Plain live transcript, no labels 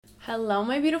Hello,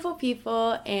 my beautiful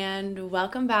people, and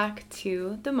welcome back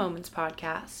to the Moments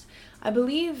Podcast. I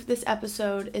believe this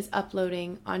episode is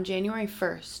uploading on January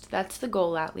 1st. That's the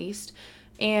goal, at least.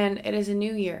 And it is a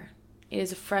new year. It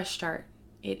is a fresh start.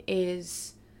 It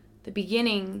is the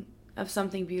beginning of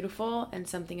something beautiful and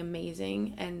something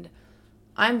amazing. And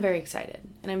I'm very excited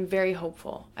and I'm very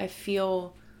hopeful. I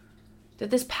feel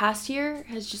that this past year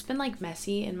has just been like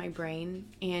messy in my brain.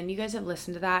 And you guys have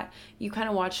listened to that. You kind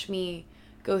of watched me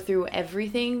go through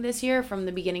everything this year, from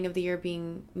the beginning of the year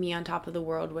being me on top of the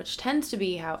world, which tends to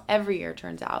be how every year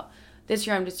turns out. This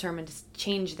year I'm determined to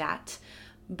change that.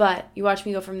 But you watch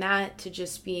me go from that to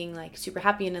just being like super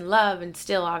happy and in love, and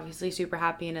still obviously super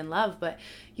happy and in love. But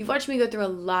you've watched me go through a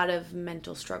lot of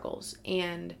mental struggles.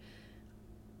 And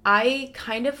I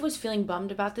kind of was feeling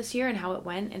bummed about this year and how it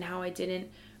went and how I didn't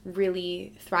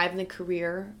really thrive in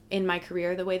my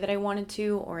career the way that I wanted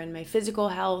to, or in my physical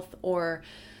health, or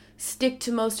stick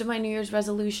to most of my New Year's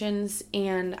resolutions.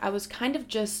 And I was kind of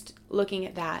just looking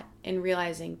at that and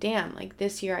realizing, damn, like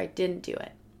this year I didn't do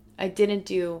it. I didn't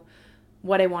do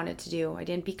what I wanted to do. I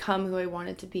didn't become who I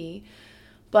wanted to be.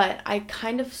 But I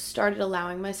kind of started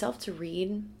allowing myself to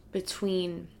read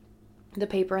between the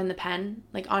paper and the pen.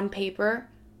 Like on paper,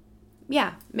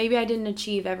 yeah, maybe I didn't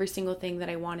achieve every single thing that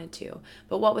I wanted to.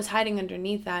 But what was hiding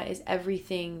underneath that is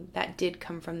everything that did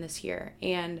come from this year.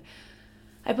 And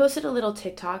I posted a little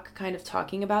TikTok kind of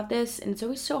talking about this, and it's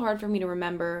always so hard for me to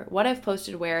remember what I've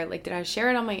posted where. Like, did I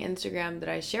share it on my Instagram? Did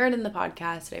I share it in the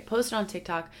podcast? Did I post it on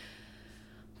TikTok?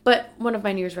 But one of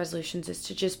my New Year's resolutions is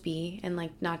to just be, and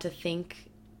like not to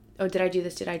think, oh, did I do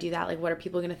this? Did I do that? Like, what are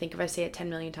people going to think if I say it 10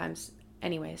 million times?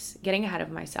 Anyways, getting ahead of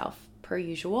myself per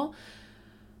usual.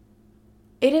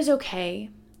 It is okay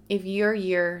if your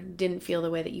year didn't feel the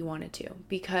way that you wanted to,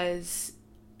 because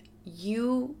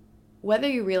you, whether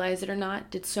you realize it or not,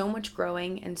 did so much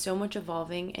growing and so much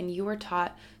evolving, and you were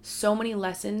taught so many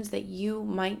lessons that you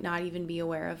might not even be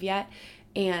aware of yet.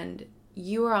 And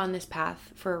you are on this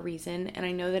path for a reason. And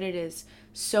I know that it is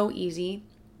so easy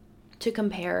to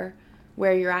compare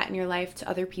where you're at in your life to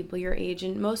other people your age.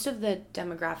 And most of the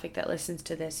demographic that listens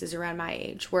to this is around my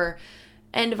age. We're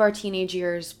end of our teenage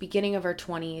years, beginning of our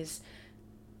 20s,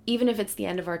 even if it's the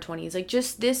end of our 20s. Like,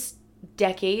 just this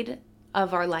decade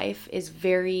of our life is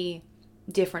very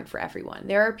different for everyone.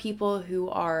 There are people who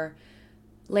are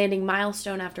landing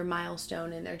milestone after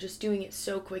milestone, and they're just doing it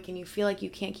so quick, and you feel like you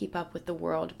can't keep up with the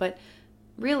world. But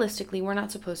realistically, we're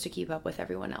not supposed to keep up with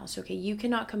everyone else, okay? You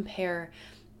cannot compare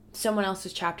someone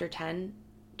else's chapter 10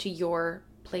 to your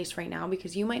place right now,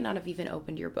 because you might not have even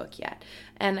opened your book yet.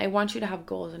 And I want you to have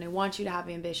goals, and I want you to have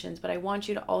ambitions, but I want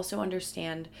you to also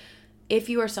understand, if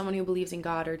you are someone who believes in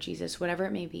God or Jesus, whatever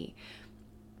it may be,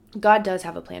 God does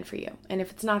have a plan for you. And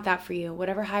if it's not that for you,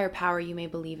 whatever higher power you may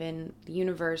believe in, the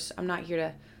universe, I'm not here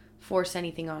to force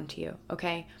anything onto you,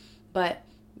 okay? But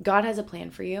God has a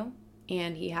plan for you,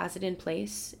 and he has it in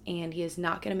place, and he is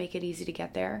not going to make it easy to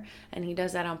get there. And he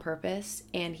does that on purpose.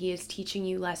 And he is teaching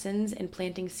you lessons and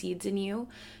planting seeds in you,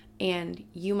 and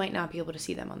you might not be able to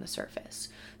see them on the surface.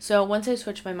 So once I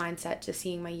switched my mindset to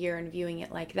seeing my year and viewing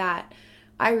it like that,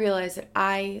 I realized that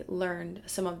I learned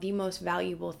some of the most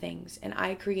valuable things, and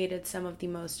I created some of the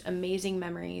most amazing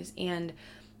memories, and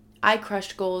I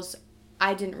crushed goals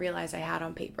I didn't realize I had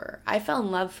on paper. I fell in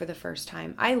love for the first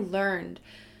time. I learned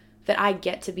that I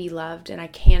get to be loved, and I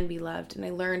can be loved, and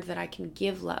I learned that I can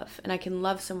give love, and I can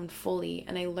love someone fully,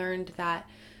 and I learned that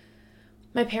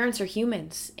my parents are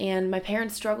humans, and my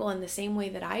parents struggle in the same way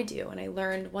that I do. And I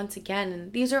learned once again,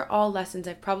 and these are all lessons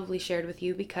I've probably shared with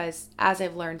you, because as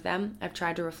I've learned them, I've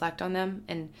tried to reflect on them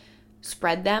and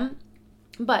spread them.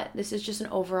 But this is just an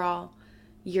overall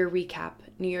year recap,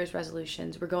 New Year's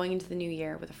resolutions. We're going into the new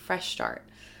year with a fresh start.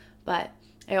 But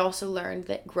I also learned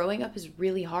that growing up is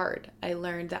really hard. I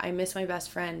learned that I miss my best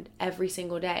friend every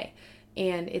single day,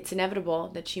 and it's inevitable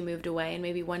that she moved away, and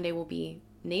maybe one day we'll be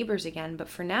neighbors again. But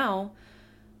for now,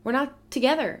 we're not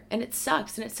together, and it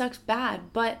sucks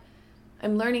bad, but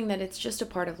I'm learning that it's just a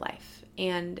part of life,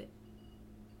 and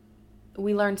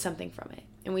we learn something from it,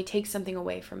 and we take something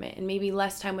away from it. And maybe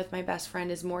less time with my best friend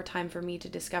is more time for me to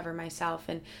discover myself.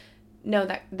 And no,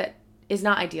 that is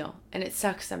not ideal, and it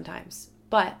sucks sometimes,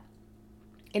 but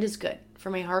it is good for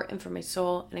my heart and for my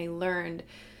soul. And I learned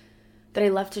that I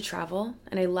love to travel,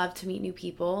 and I love to meet new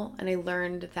people, and I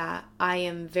learned that I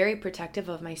am very protective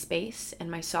of my space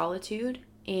and my solitude.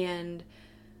 And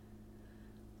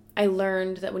I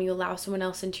learned that when you allow someone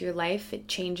else into your life, it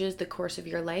changes the course of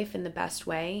your life in the best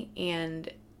way. And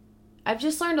I've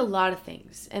just learned a lot of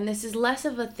things. And this is less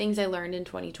of a things I learned in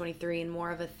 2023 and more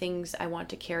of a things I want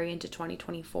to carry into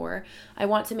 2024. I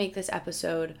want to make this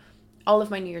episode all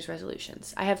of my New Year's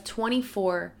resolutions. I have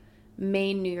 24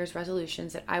 main New Year's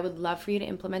resolutions that I would love for you to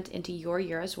implement into your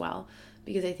year as well,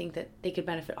 because I think that they could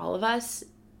benefit all of us.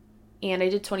 And I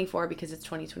did 24 because it's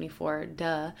 2024,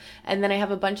 duh. And then I have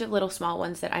a bunch of little small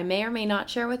ones that I may or may not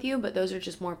share with you, but those are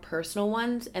just more personal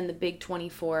ones. And the big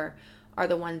 24 are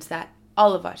the ones that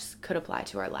all of us could apply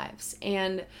to our lives.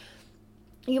 And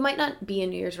you might not be a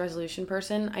New Year's resolution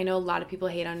person. I know a lot of people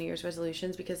hate on New Year's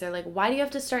resolutions because they're like, why do you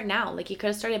have to start now? Like, you could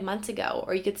have started months ago,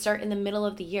 or you could start in the middle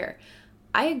of the year.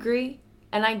 I agree,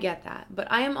 and I get that.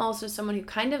 But I am also someone who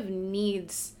kind of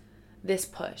needs this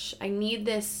push. I need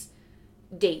this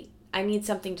date. I need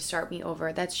something to start me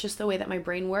over. That's just the way that my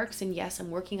brain works. And yes, I'm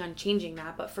working on changing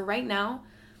that. But for right now,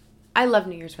 I love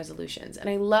New Year's resolutions. And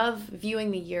I love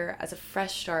viewing the year as a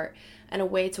fresh start and a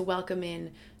way to welcome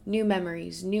in new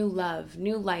memories, new love,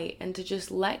 new light, and to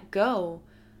just let go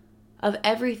of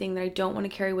everything that I don't want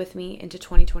to carry with me into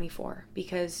 2024.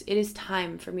 Because it is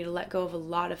time for me to let go of a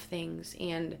lot of things.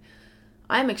 And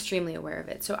I'm extremely aware of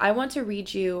it. So I want to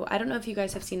read you, I don't know if you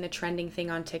guys have seen the trending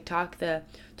thing on TikTok, the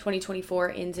 2024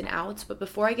 ins and outs, but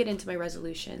before I get into my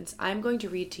resolutions, I'm going to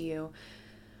read to you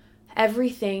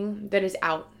everything that is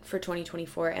out for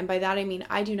 2024. And by that I mean,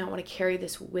 I do not want to carry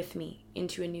this with me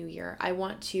into a new year. I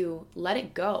want to let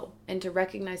it go and to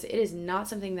recognize that it is not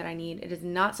something that I need. It is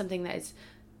not something that is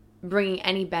bringing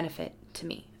any benefit to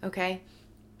me, okay?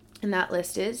 And that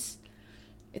list is,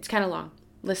 it's kind of long.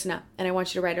 Listen up, and I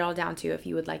want you to write it all down too if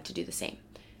you would like to do the same.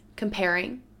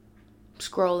 Comparing,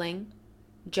 scrolling,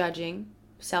 judging,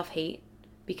 self-hate,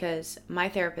 because my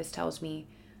therapist tells me,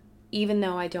 even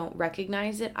though I don't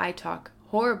recognize it, I talk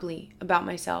horribly about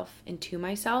myself and to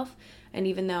myself. And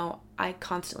even though I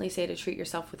constantly say to treat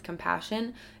yourself with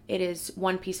compassion, it is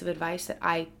one piece of advice that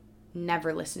I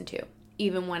never listen to,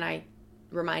 even when I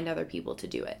remind other people to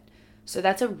do it. So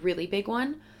that's a really big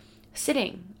one.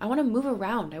 Sitting, I want to move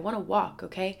around. I want to walk,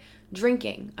 okay?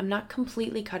 Drinking, I'm not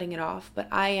completely cutting it off, but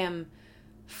I am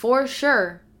for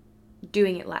sure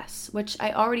doing it less, which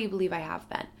I already believe I have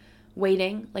been.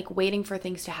 Waiting for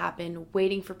things to happen,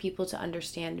 waiting for people to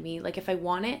understand me. Like, if I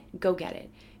want it, go get it.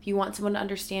 If you want someone to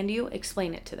understand you,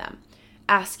 explain it to them.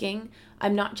 Asking,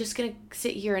 I'm not just going to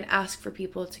sit here and ask for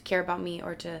people to care about me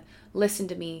or to listen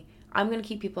to me. I'm going to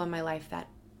keep people in my life that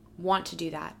want to do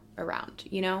that around,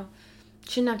 you know?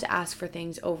 Shouldn't have to ask for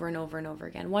things over and over and over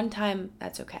again. One time,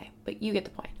 that's okay, but you get the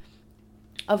point.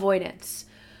 Avoidance.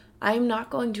 I'm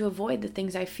not going to avoid the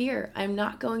things I fear. I'm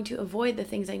not going to avoid the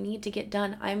things I need to get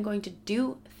done. I'm going to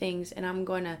do things, and I'm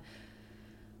going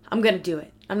to do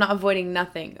it. I'm not avoiding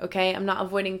nothing, okay? I'm not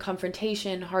avoiding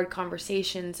confrontation, hard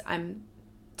conversations. I'm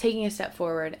taking a step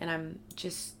forward, and I'm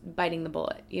just biting the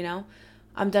bullet, you know?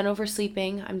 I'm done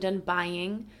oversleeping. I'm done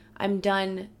buying. I'm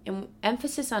done, and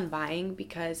emphasis on buying,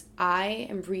 because I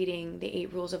am reading The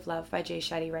 8 Rules of Love by Jay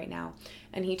Shetty right now.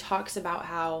 And he talks about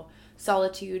how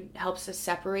solitude helps us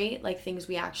separate like things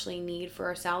we actually need for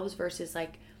ourselves versus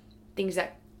like things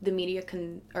that the media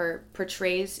can or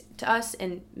portrays to us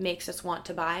and makes us want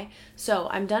to buy. So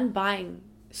I'm done buying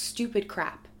stupid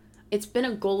crap. It's been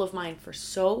a goal of mine for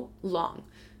so long.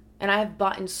 And I have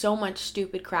bought in so much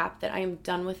stupid crap that I am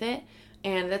done with it.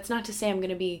 And that's not to say I'm going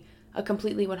to be a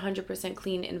completely 100%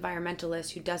 clean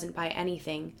environmentalist who doesn't buy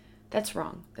anything. That's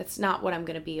wrong. That's not what I'm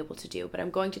going to be able to do. But I'm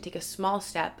going to take a small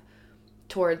step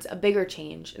towards a bigger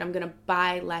change, and I'm going to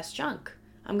buy less junk.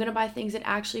 I'm going to buy things that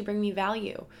actually bring me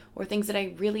value or things that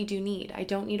I really do need. I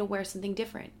don't need to wear something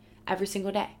different every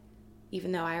single day,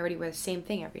 even though I already wear the same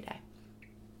thing every day.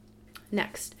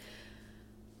 Next,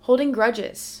 holding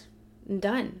grudges. I'm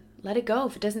done. Let it go.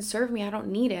 If it doesn't serve me, I don't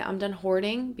need it. I'm done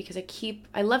hoarding because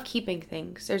I love keeping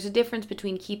things. There's a difference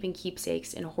between keeping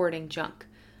keepsakes and hoarding junk.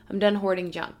 I'm done hoarding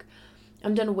junk.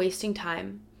 I'm done wasting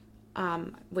time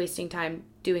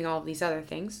doing all of these other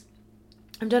things.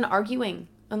 I'm done arguing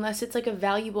unless it's like a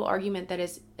valuable argument that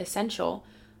is essential.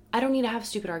 I don't need to have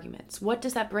stupid arguments. What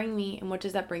does that bring me and what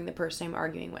does that bring the person I'm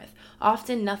arguing with?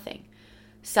 Often nothing.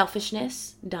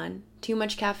 Selfishness, done. Too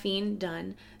much caffeine,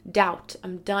 done. Doubt.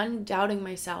 I'm done doubting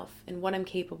myself and what I'm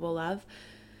capable of.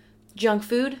 Junk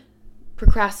food,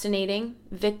 procrastinating,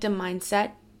 victim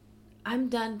mindset. I'm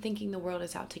done thinking the world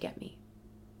is out to get me.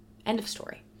 End of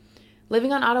story.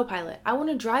 Living on autopilot. I want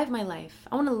to drive my life.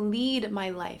 I want to lead my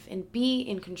life and be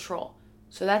in control.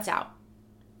 So that's out.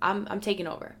 I'm taking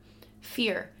over.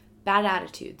 Fear, bad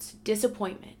attitudes,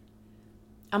 disappointment.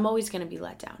 I'm always going to be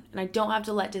let down. And I don't have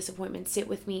to let disappointment sit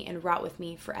with me and rot with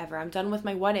me forever. I'm done with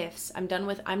my what ifs. I'm done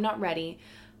with I'm not ready.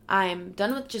 I'm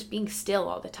done with just being still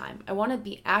all the time. I want to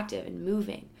be active and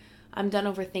moving. I'm done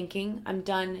overthinking. I'm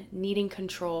done needing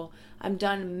control. I'm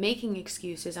done making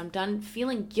excuses. I'm done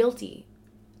feeling guilty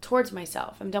towards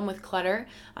myself. I'm done with clutter.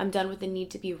 I'm done with the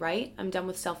need to be right. I'm done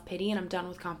with self-pity, and I'm done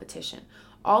with competition.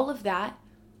 All of that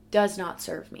does not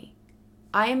serve me.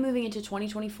 I am moving into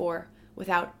 2024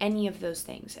 without any of those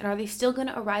things. And are they still going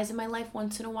to arise in my life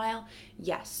once in a while?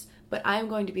 Yes. But I am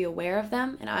going to be aware of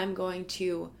them, and I'm going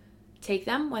to take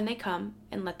them when they come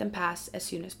and let them pass as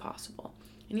soon as possible.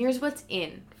 And here's what's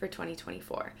in for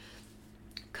 2024.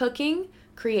 Cooking,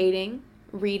 creating,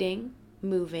 reading,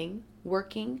 moving,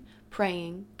 working,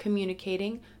 praying,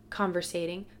 communicating,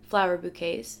 conversating, flower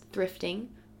bouquets, thrifting,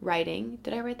 writing.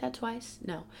 Did I write that twice?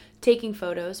 No. Taking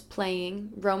photos,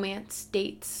 playing, romance,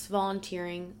 dates,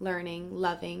 volunteering, learning,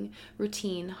 loving,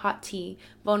 routine, hot tea,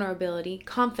 vulnerability,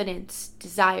 confidence,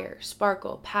 desire,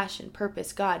 sparkle, passion,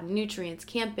 purpose, God, nutrients,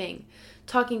 camping,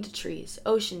 talking to trees,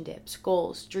 ocean dips,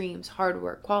 goals, dreams, hard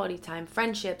work, quality time,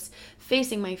 friendships,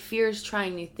 facing my fears,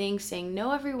 trying new things, saying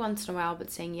no every once in a while,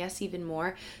 but saying yes even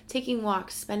more, taking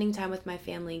walks, spending time with my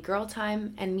family, girl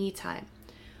time, and me time.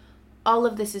 All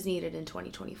of this is needed in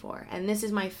 2024. And this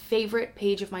is my favorite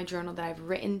page of my journal that I've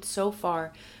written so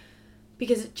far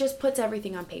because it just puts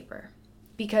everything on paper.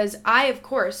 Because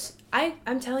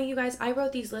I'm telling you guys, I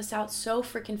wrote these lists out so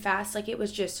freaking fast. Like it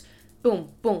was just boom,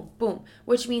 boom, boom,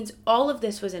 which means all of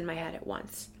this was in my head at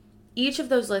once. Each of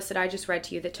those lists that I just read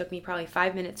to you that took me probably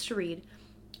 5 minutes to read,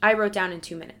 I wrote down in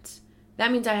 2 minutes.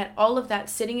 That means I had all of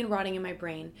that sitting and rotting in my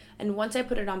brain. And once I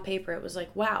put it on paper, it was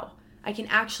like, wow, I can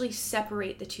actually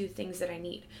separate the two things that I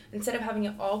need. Instead of having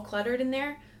it all cluttered in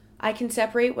there, I can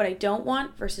separate what I don't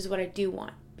want versus what I do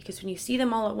want. Because when you see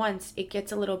them all at once, it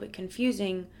gets a little bit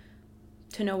confusing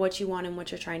to know what you want and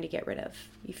what you're trying to get rid of.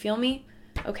 You feel me?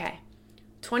 Okay.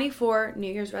 24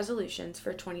 New Year's resolutions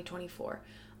for 2024.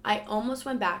 I almost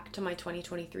went back to my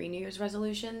 2023 New Year's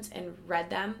resolutions and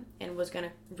read them and was going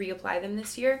to reapply them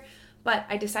this year, but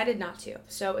I decided not to.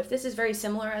 So if this is very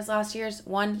similar as last year's,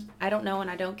 one, I don't know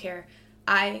and I don't care.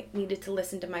 I needed to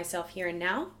listen to myself here and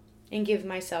now and give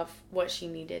myself what she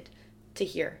needed to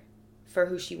hear for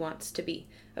who she wants to be.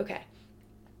 Okay.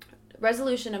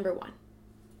 Resolution number 1.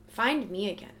 Find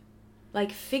me again.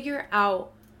 Like figure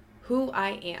out who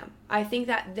I am. I think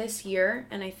that this year,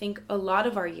 and I think a lot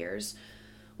of our years,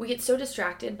 we get so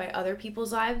distracted by other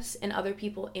people's lives and other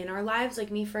people in our lives. Like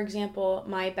me, for example,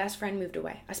 my best friend moved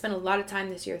away. I spent a lot of time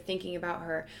this year thinking about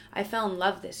her. I fell in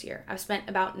love this year. I've spent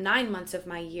about 9 months of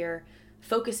my year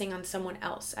focusing on someone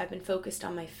else. I've been focused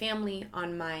on my family,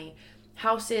 on my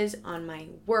houses, on my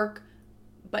work,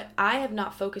 but I have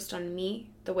not focused on me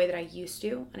the way that I used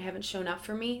to, and I haven't shown up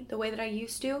for me the way that I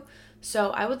used to.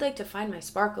 So I would like to find my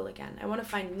sparkle again. I want to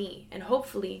find me, and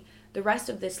hopefully the rest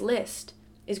of this list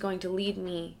is going to lead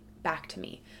me back to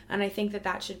me. And I think that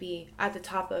that should be at the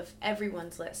top of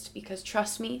everyone's list, because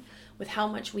trust me, with how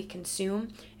much we consume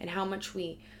and how much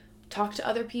we talk to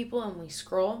other people and we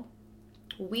scroll,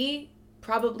 we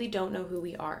probably don't know who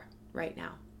we are right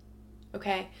now.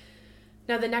 Okay?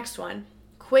 Now the next one,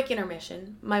 quick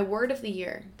intermission. My word of the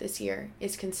year this year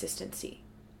is consistency.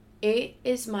 It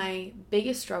is my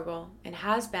biggest struggle and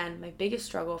has been my biggest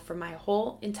struggle for my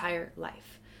whole entire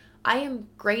life. I am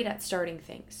great at starting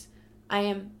things. I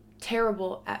am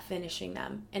terrible at finishing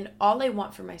them. And all I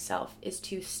want for myself is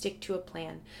to stick to a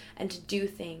plan and to do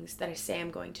things that I say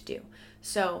I'm going to do.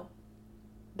 So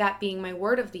that being my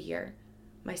word of the year,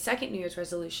 my second New Year's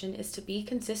resolution is to be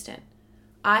consistent.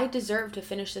 I deserve to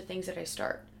finish the things that I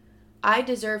start. I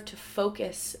deserve to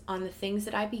focus on the things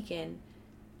that I begin,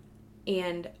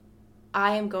 and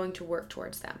I am going to work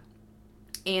towards them.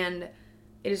 And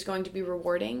it is going to be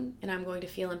rewarding, and I'm going to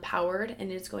feel empowered,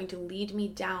 and it's going to lead me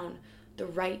down the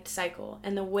right cycle.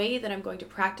 And the way that I'm going to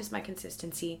practice my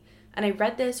consistency, and I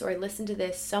read this or I listened to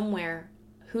this somewhere,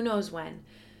 who knows when,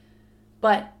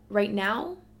 but right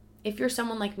now, if you're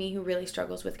someone like me who really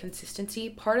struggles with consistency,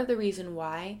 part of the reason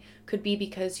why could be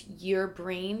because your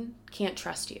brain can't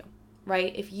trust you,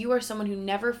 right? If you are someone who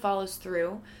never follows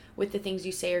through with the things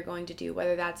you say you're going to do,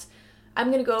 whether that's, I'm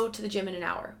going to go to the gym in an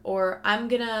hour, or I'm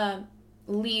going to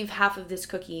leave half of this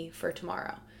cookie for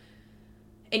tomorrow,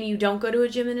 and you don't go to the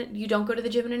gym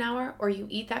in an hour, or you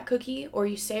eat that cookie, or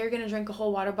you say you're going to drink a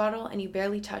whole water bottle and you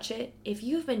barely touch it, if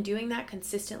you've been doing that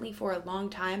consistently for a long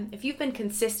time, if you've been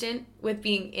consistent with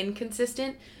being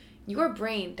inconsistent, your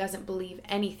brain doesn't believe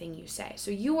anything you say.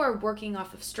 So you are working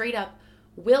off of straight up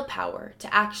willpower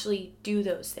to actually do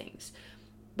those things.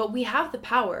 But we have the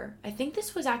power. I think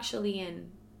this was actually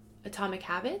in Atomic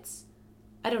Habits.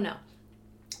 I don't know.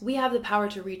 We have the power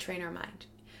to retrain our mind.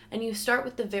 And you start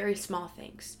with the very small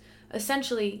things.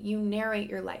 Essentially, you narrate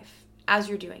your life as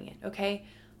you're doing it, okay?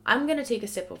 I'm going to take a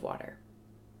sip of water.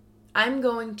 I'm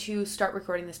going to start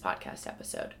recording this podcast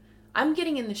episode. I'm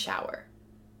getting in the shower.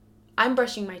 I'm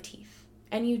brushing my teeth.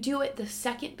 And you do it the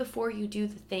second before you do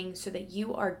the thing so that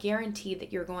you are guaranteed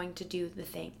that you're going to do the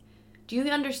thing. Do you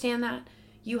understand that?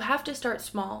 You have to start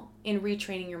small in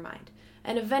retraining your mind.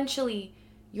 And eventually,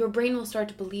 your brain will start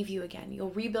to believe you again.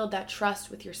 You'll rebuild that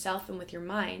trust with yourself and with your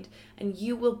mind, and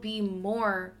you will be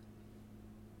more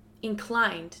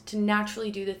inclined to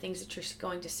naturally do the things that you're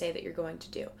going to say that you're going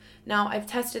to do. Now, I've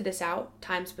tested this out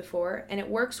times before, and it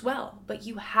works well, but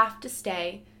you have to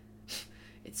stay,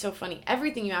 it's so funny,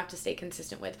 everything you have to stay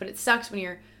consistent with, but it sucks when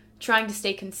you're trying to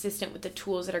stay consistent with the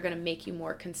tools that are going to make you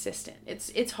more consistent.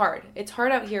 It's hard. It's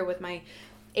hard out here with my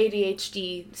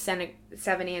ADHD 7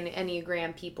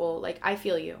 Enneagram people. Like, I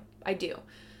feel you. I do.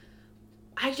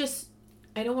 I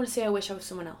don't want to say I wish I was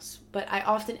someone else, but I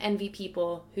often envy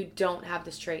people who don't have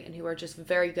this trait and who are just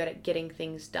very good at getting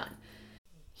things done.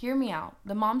 Hear me out.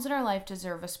 The moms in our life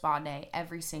deserve a spa day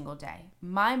every single day.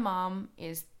 My mom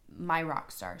is my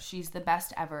rock star. She's the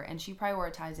best ever, and she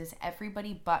prioritizes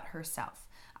everybody but herself.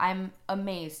 I'm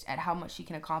amazed at how much she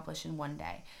can accomplish in one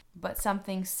day. But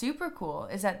something super cool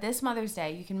is that this Mother's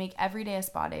Day, you can make every day a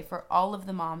spa day for all of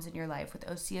the moms in your life with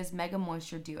Osea's Mega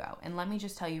Moisture Duo. And let me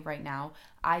just tell you right now,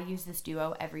 I use this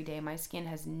duo every day. My skin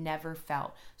has never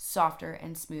felt softer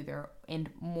and smoother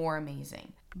and more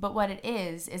amazing. But what it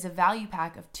is a value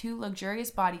pack of 2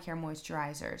 luxurious body care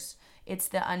moisturizers. It's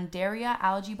the Undaria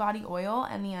Algae Body Oil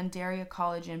and the Undaria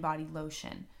Collagen Body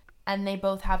Lotion. And they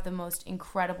both have the most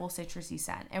incredible citrusy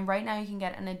scent. And right now you can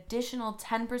get an additional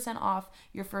 10% off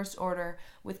your first order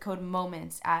with code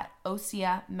MOMENTS at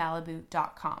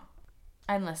OseaMalibu.com.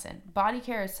 And listen, body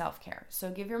care is self-care. So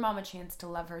give your mom a chance to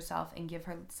love herself and give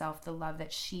herself the love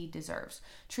that she deserves.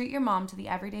 Treat your mom to the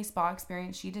everyday spa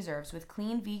experience she deserves with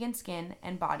clean vegan skin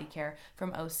and body care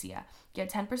from Osea.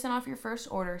 Get 10% off your first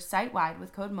order site-wide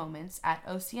with code MOMENTS at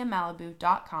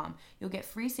OseaMalibu.com. You'll get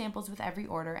free samples with every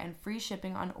order and free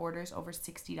shipping on orders over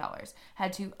 $60.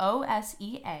 Head to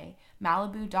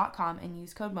OseaMalibu.com and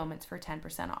use code MOMENTS for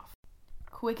 10% off.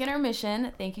 Quick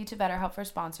intermission. Thank you to BetterHelp for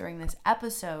sponsoring this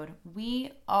episode.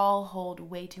 We all hold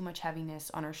way too much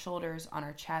heaviness on our shoulders, on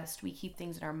our chest. We keep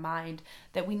things in our mind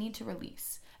that we need to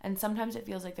release. And sometimes it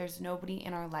feels like there's nobody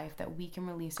in our life that we can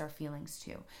release our feelings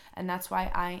to. And that's why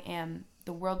I am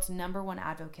the world's #1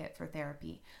 advocate for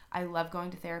therapy. I love going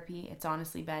to therapy. It's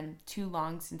honestly been too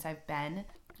long since I've been.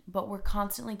 But we're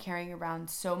constantly carrying around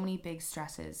so many big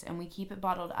stresses, and we keep it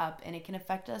bottled up, and it can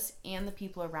affect us and the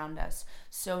people around us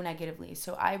so negatively.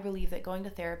 So I believe that going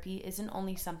to therapy isn't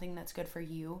only something that's good for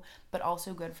you, but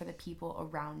also good for the people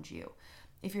around you.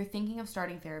 If you're thinking of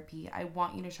starting therapy, I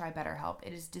want you to try BetterHelp.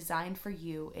 It is designed for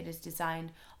you. It is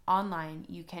designed online.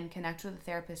 You can connect with a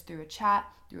therapist through a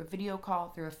chat, through a video call,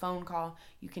 through a phone call.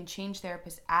 You can change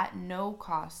therapists at no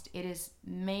cost. It is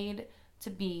made to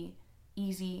be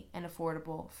easy and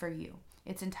affordable for you.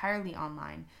 It's entirely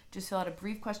online. Just fill out a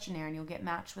brief questionnaire and you'll get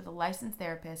matched with a licensed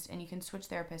therapist, and you can switch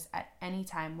therapists at any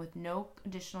time with no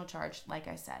additional charge, like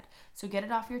I said. So get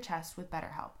it off your chest with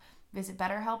BetterHelp. Visit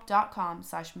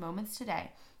betterhelp.com/moments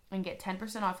today and get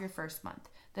 10% off your first month.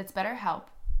 That's BetterHelp,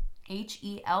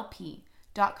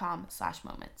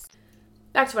 HELP.com/moments.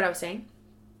 Back to what I was saying.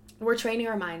 We're training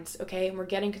our minds, okay? And we're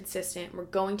getting consistent. We're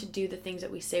going to do the things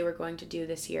that we say we're going to do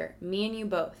this year. Me and you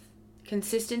both.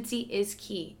 Consistency is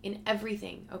key in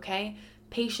everything, okay?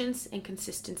 Patience and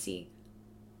consistency.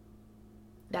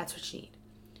 That's what you need.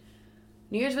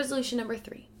 New Year's resolution number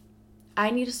 3.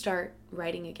 I need to start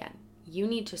writing again. You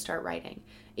need to start writing.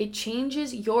 It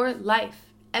changes your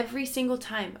life every single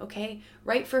time, okay?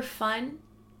 Write for fun.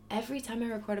 Every time I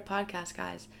record a podcast,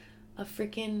 guys, a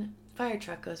freaking fire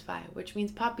truck goes by, which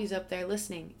means Poppy's up there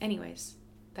listening. Anyways,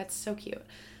 that's so cute.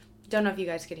 Don't know if you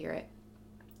guys could hear it.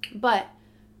 But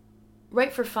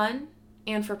write for fun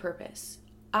and for purpose.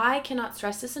 I cannot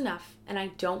stress this enough, and I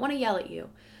don't want to yell at you,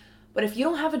 but if you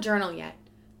don't have a journal yet,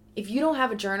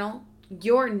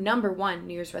 your number 1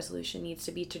 New Year's resolution needs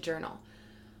to be to journal.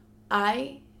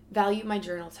 I value my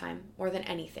journal time more than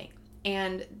anything.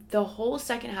 And the whole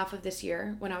second half of this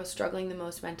year, when I was struggling the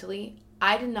most mentally,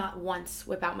 I did not once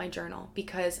whip out my journal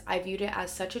because I viewed it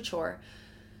as such a chore,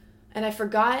 and I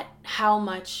forgot how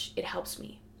much it helps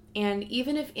me. And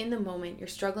even if in the moment you're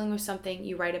struggling with something,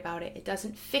 you write about it, it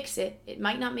doesn't fix it. It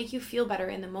might not make you feel better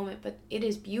in the moment, but it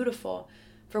is beautiful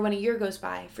for when a year goes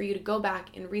by, for you to go back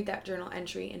and read that journal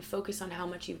entry and focus on how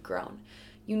much you've grown.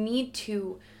 You need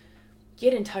to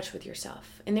get in touch with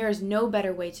yourself, and there is no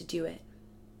better way to do it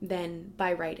than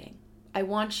by writing. I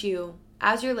want you,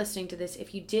 as you're listening to this,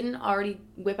 if you didn't already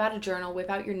whip out a journal, whip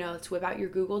out your notes, whip out your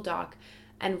Google Doc,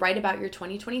 and write about your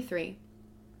 2023,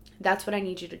 that's what I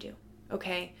need you to do.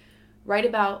 Okay? Write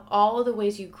about all the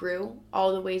ways you grew,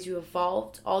 all the ways you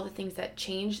evolved, all the things that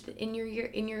changed in your year,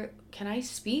 in your can I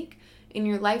speak in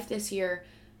your life this year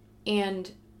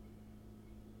and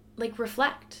like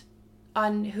reflect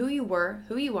on who you were,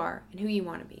 who you are, and who you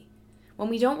want to be. When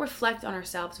we don't reflect on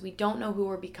ourselves, we don't know who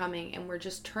we're becoming, and we're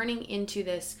just turning into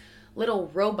this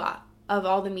little robot of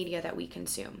all the media that we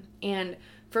consume. And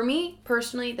for me,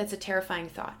 personally, that's a terrifying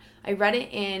thought. I read it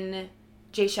in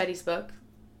Jay Shetty's book,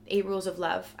 8 Rules of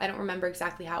Love. I don't remember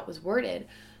exactly how it was worded,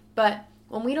 but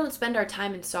when we don't spend our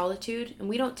time in solitude and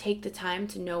we don't take the time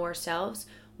to know ourselves,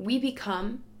 we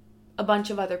become a bunch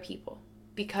of other people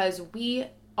because we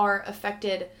are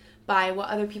affected by what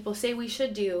other people say we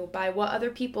should do, by what other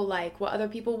people like, what other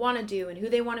people want to do, and who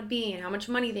they want to be, and how much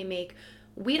money they make.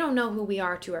 We don't know who we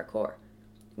are to our core.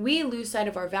 We lose sight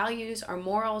of our values, our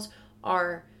morals,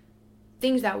 our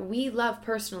things that we love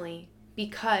personally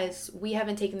because we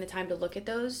haven't taken the time to look at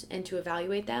those and to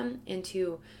evaluate them and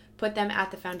to put them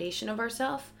at the foundation of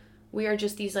ourselves. We are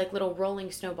just these like little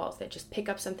rolling snowballs that just pick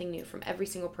up something new from every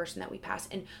single person that we pass.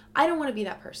 And I don't want to be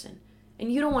that person.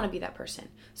 And you don't want to be that person.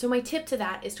 So my tip to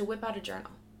that is to whip out a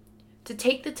journal. To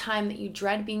take the time that you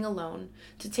dread being alone,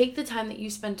 to take the time that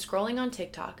you spend scrolling on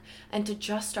TikTok, and to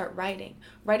just start writing.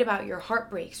 Write about your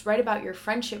heartbreaks, write about your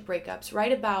friendship breakups,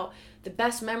 write about the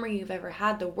best memory you've ever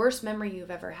had, the worst memory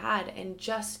you've ever had, and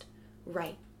just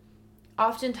write.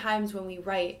 Oftentimes when we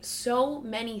write, so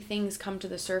many things come to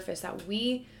the surface that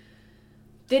we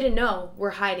didn't know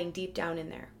were hiding deep down in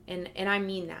there. And I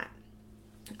mean that.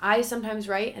 I sometimes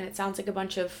write and it sounds like a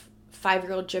bunch of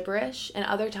 5-year-old gibberish, and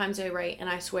other times I write and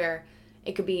I swear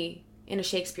it could be in a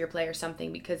Shakespeare play or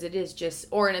something, because it is just,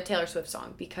 or in a Taylor Swift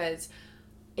song, because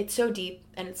it's so deep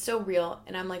and it's so real,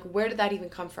 and I'm like, where did that even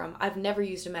come from? I've never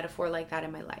used a metaphor like that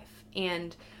in my life.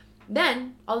 And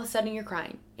then all of a sudden you're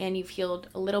crying and you've healed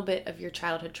a little bit of your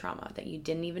childhood trauma that you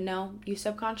didn't even know you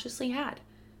subconsciously had.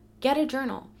 Get a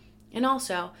journal. And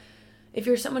also, if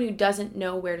you're someone who doesn't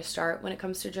know where to start when it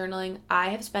comes to journaling, I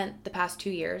have spent the past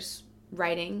 2 years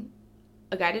writing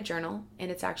a guided journal, and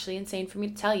it's actually insane for me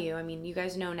to tell you. I mean, you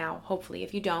guys know now, hopefully.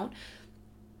 If you don't,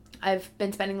 I've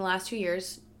been spending the last 2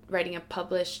 years writing a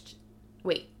published...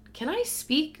 Wait, can I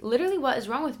speak? Literally, what is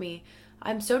wrong with me?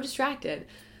 I'm so distracted.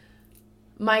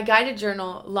 My guided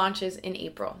journal launches in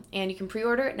April, and you can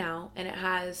pre-order it now, and it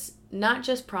has not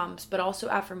just prompts, but also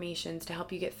affirmations to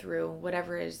help you get through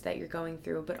whatever it is that you're going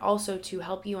through, but also to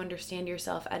help you understand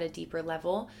yourself at a deeper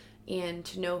level and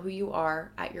to know who you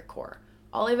are at your core.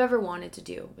 All I've ever wanted to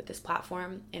do with this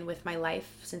platform and with my life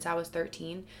since I was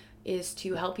 13 is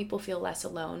to help people feel less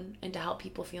alone and to help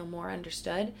people feel more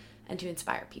understood and to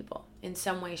inspire people in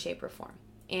some way, shape, or form.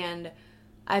 And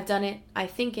I've done it, I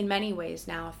think, in many ways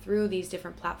now through these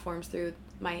different platforms, through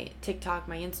my TikTok,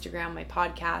 my Instagram, my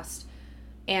podcast,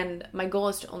 and my goal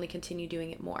is to only continue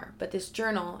doing it more. But this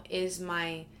journal is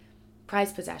my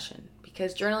prized possession,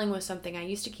 because journaling was something I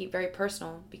used to keep very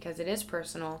personal because it is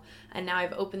personal, and now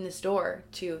I've opened this door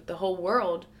to the whole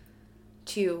world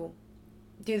to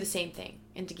do the same thing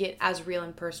and to get as real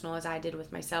and personal as I did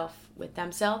with myself, with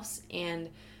themselves, and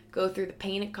go through the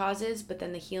pain it causes, but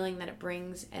then the healing that it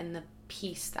brings and the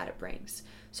peace that it brings.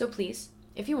 So please,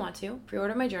 if you want to,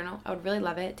 pre-order my journal. I would really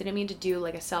love it. Didn't mean to do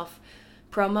like a self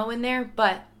promo in there,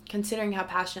 but considering how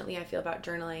passionately I feel about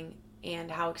journaling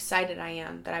and how excited I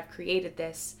am that I've created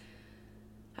this,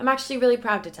 I'm actually really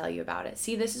proud to tell you about it.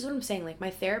 See, this is what I'm saying. Like, my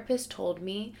therapist told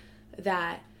me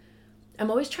that I'm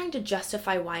always trying to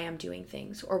justify why I'm doing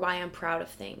things or why I'm proud of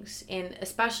things. And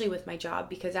especially with my job,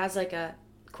 because as like a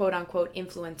quote unquote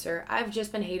influencer, I've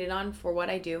just been hated on for what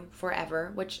I do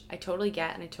forever, which I totally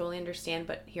get and I totally understand,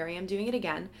 but here I am doing it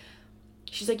again.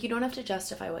 She's like, you don't have to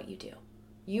justify what you do.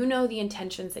 You know the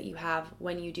intentions that you have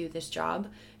when you do this job,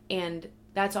 and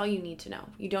that's all you need to know.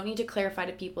 You don't need to clarify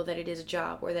to people that it is a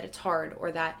job or that it's hard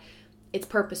or that it's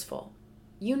purposeful.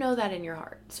 You know that in your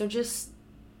heart. So just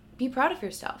be proud of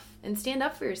yourself and stand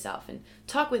up for yourself and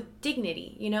talk with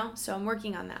dignity, you know? So I'm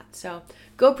working on that. So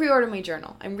go pre-order my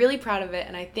journal. I'm really proud of it,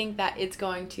 and I think that it's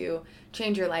going to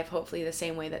change your life, hopefully the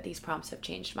same way that these prompts have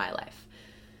changed my life.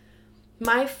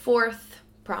 My 4th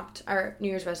prompt, or New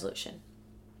Year's resolution: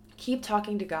 keep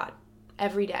talking to God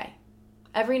every day.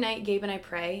 Every night, Gabe and I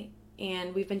pray,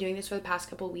 and we've been doing this for the past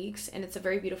couple weeks, and it's a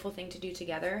very beautiful thing to do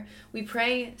together. We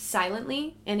pray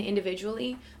silently and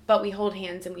individually, but we hold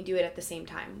hands and we do it at the same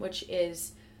time, which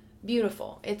is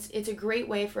beautiful. It's a great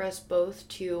way for us both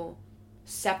to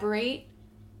separate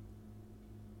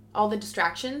all the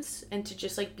distractions and to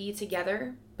just like be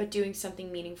together, but doing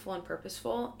something meaningful and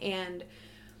purposeful. And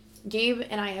Gabe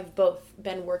and I have both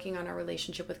been working on our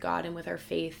relationship with God and with our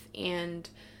faith, and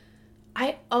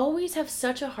I always have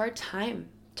such a hard time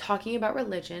talking about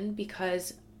religion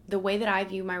because the way that I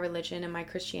view my religion and my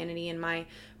Christianity and my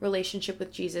relationship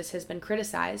with Jesus has been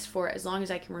criticized for as long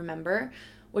as I can remember,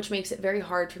 which makes it very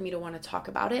hard for me to want to talk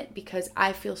about it because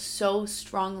I feel so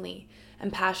strongly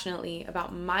and passionately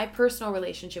about my personal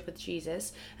relationship with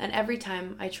Jesus. And every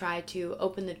time I try to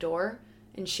open the door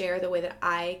and share the way that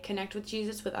I connect with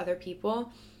Jesus with other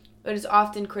people, it is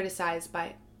often criticized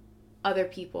by other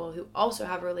people who also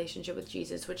have a relationship with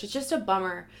Jesus, which is just a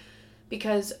bummer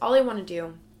because all I want to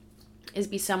do is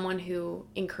be someone who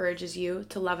encourages you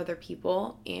to love other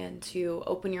people and to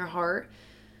open your heart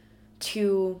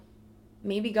to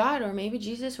maybe God or maybe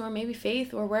Jesus or maybe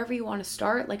faith or wherever you want to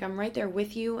start. Like, I'm right there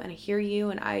with you and I hear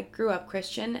you, and I grew up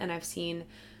Christian and I've seen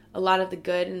a lot of the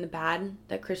good and the bad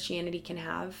that Christianity can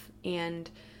have. And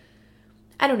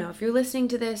I don't know, if you're listening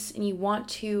to this and you want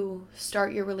to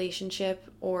start your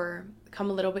relationship or come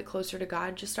a little bit closer to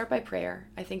God, just start by prayer.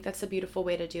 I think that's a beautiful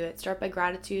way to do it. Start by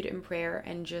gratitude and prayer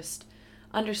and just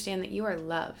understand that you are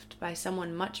loved by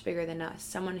someone much bigger than us,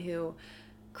 someone who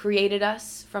created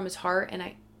us from his heart. And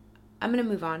I'm going to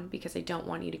move on because I don't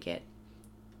want you to get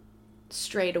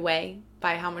strayed away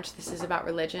by how much this is about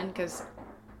religion, because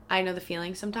I know the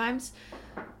feeling sometimes.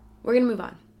 We're going to move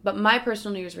on. But my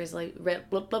personal New Year's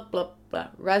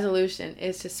resolution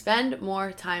is to spend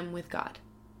more time with God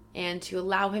and to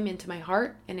allow him into my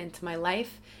heart and into my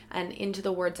life and into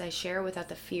the words I share without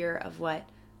the fear of what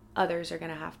others are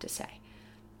going to have to say.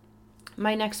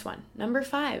 My next one, number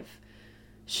 5,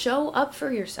 show up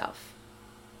for yourself.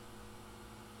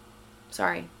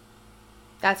 Sorry,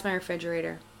 that's my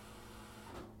refrigerator.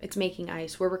 It's making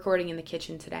ice. We're recording in the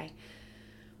kitchen today.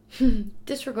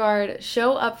 Disregard,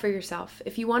 show up for yourself.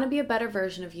 If you want to be a better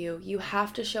version of you, you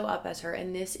have to show up as her.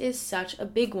 And this is such a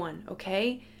big one,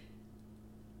 okay?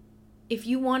 If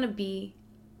you want to be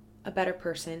a better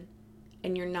person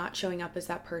and you're not showing up as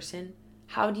that person,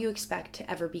 how do you expect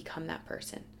to ever become that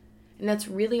person? And that's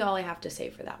really all I have to say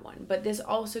for that one. But this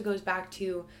also goes back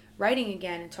to writing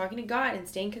again and talking to God and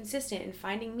staying consistent and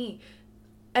finding me.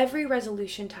 Every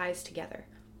resolution ties together.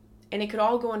 And it could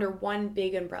all go under one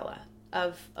big umbrella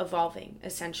of evolving,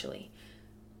 essentially.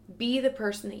 Be the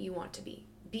person that you want to be.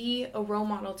 Be a role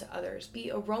model to others. Be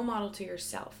a role model to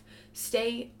yourself.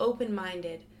 Stay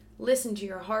open-minded. Listen to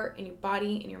your heart and your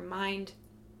body and your mind.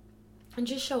 And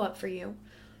just show up for you.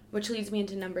 Which leads me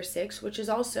into number 6, which is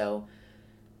also,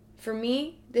 for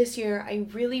me, this year, I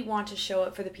really want to show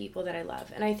up for the people that I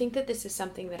love. And I think that this is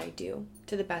something that I do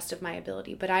to the best of my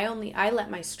ability. But I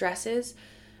let my stresses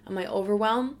and my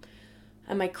overwhelm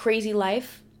and my crazy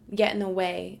life get in the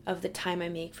way of the time I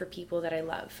make for people that I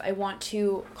love. I want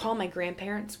to call my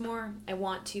grandparents more. I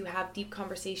want to have deep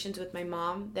conversations with my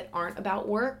mom that aren't about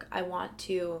work. I want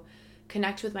to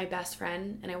connect with my best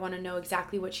friend, and I want to know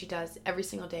exactly what she does every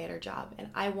single day at her job. And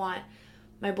I want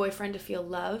my boyfriend to feel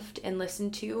loved and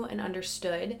listened to and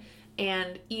understood.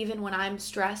 And even when I'm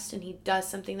stressed and he does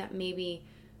something that maybe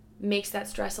makes that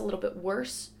stress a little bit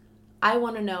worse, I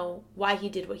want to know why he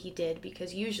did what he did,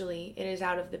 because usually it is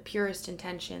out of the purest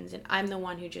intentions, and I'm the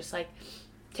one who just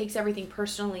takes everything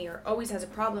personally or always has a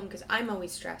problem because I'm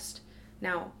always stressed.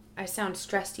 Now, I sound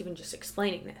stressed even just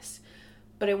explaining this,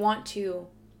 but I want to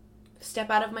step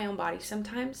out of my own body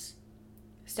sometimes,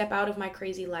 step out of my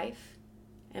crazy life,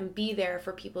 and be there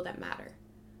for people that matter,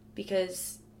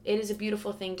 because it is a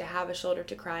beautiful thing to have a shoulder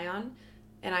to cry on,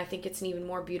 and I think it's an even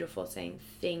more beautiful thing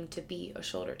to be a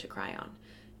shoulder to cry on.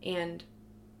 And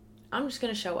I'm just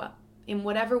going to show up in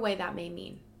whatever way that may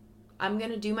mean. I'm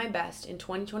going to do my best in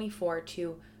 2024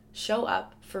 to show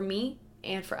up for me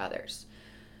and for others.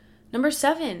 Number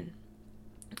 7,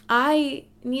 I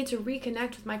need to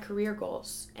reconnect with my career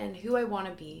goals and who I want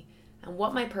to be and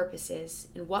what my purpose is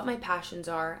and what my passions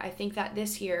are. I think that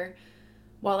this year,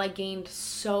 while I gained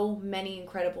so many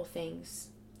incredible things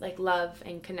like love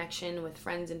and connection with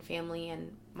friends and family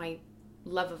and my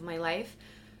love of my life,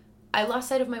 I lost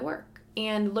sight of my work.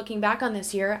 And looking back on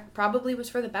this year, probably was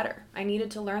for the better. I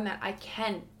needed to learn that I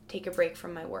can take a break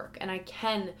from my work and I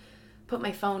can put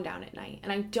my phone down at night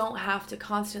and I don't have to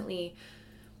constantly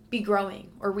be growing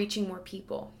or reaching more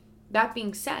people. That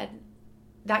being said,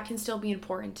 that can still be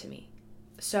important to me.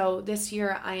 So this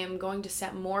year I am going to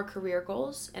set more career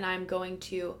goals and I'm going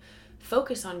to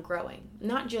focus on growing,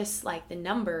 not just the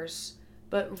numbers,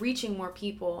 but reaching more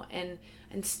people and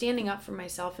standing up for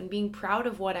myself and being proud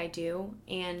of what I do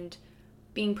and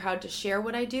being proud to share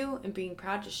what I do and being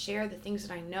proud to share the things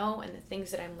that I know and the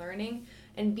things that I'm learning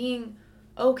and being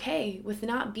okay with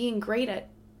not being great at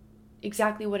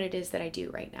exactly what it is that I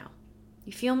do right now.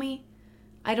 You feel me?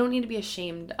 I don't need to be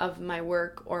ashamed of my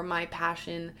work or my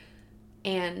passion,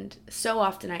 and so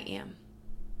often I am.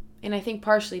 And I think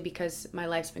partially because my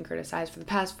life's been criticized for the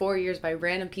past 4 years by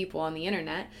random people on the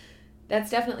internet,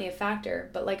 that's definitely a factor.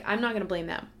 But like, I'm not going to blame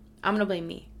them. I'm going to blame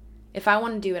me. If I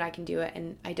want to do it, I can do it.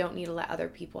 And I don't need to let other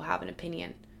people have an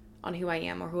opinion on who I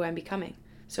am or who I'm becoming.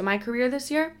 So my career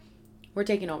this year, we're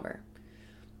taking over.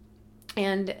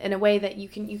 And in a way that you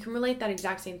can relate that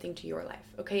exact same thing to your life.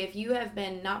 Okay, if you have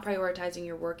been not prioritizing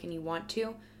your work and you want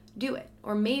to, do it.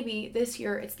 Or maybe this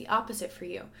year it's the opposite for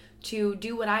you, to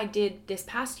do what I did this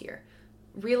past year.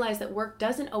 Realize that work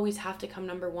doesn't always have to come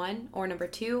number 1 or number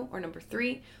 2 or number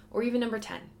 3 or even number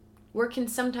 10. Work can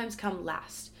sometimes come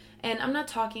last. And I'm not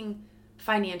talking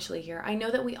financially here. I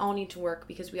know that we all need to work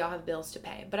because we all have bills to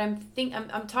pay. But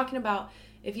I'm talking about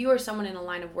if you are someone in a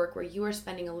line of work where you are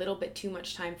spending a little bit too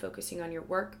much time focusing on your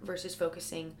work versus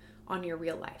focusing on your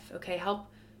real life. Okay, help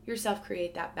yourself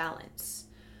create that balance.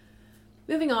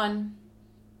 Moving on,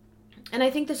 and I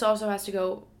think this also has to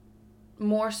go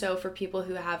more so for people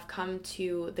who have come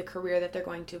to the career that they're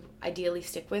going to ideally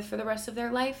stick with for the rest of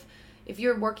their life. If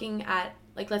you're working at,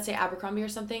 like, let's say Abercrombie or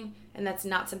something, and that's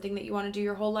not something that you want to do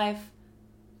your whole life,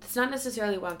 that's not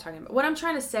necessarily what I'm talking about. What I'm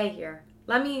trying to say here,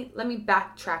 let me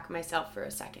backtrack myself for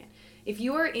a second. If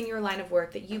you are in your line of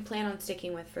work that you plan on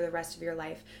sticking with for the rest of your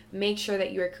life, make sure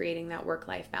that you are creating that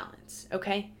work-life balance,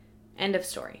 okay? End of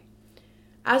story.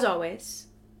 As always,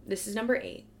 this is number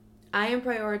 8. I am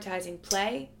prioritizing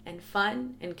play and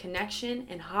fun and connection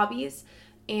and hobbies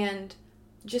and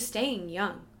just staying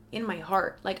young in my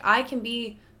heart. Like, I can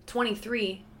be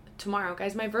 23 tomorrow.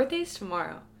 Guys, my birthday's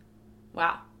tomorrow.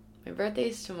 Wow. My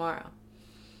birthday's tomorrow.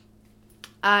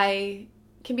 I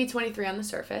can be 23 on the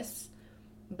surface,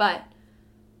 but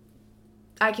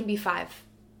I can be 5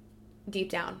 deep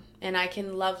down, and I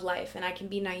can love life, and I can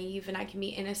be naive, and I can be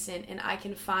innocent, and I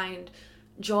can find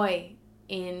joy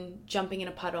in jumping in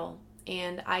a puddle,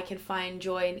 and I can find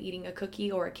joy in eating a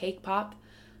cookie or a cake pop.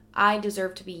 I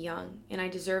deserve to be young, and I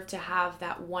deserve to have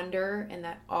that wonder and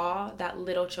that awe that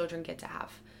little children get to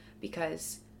have,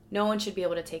 because no one should be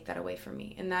able to take that away from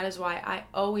me. And that is why I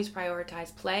always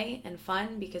prioritize play and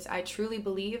fun, because I truly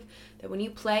believe that when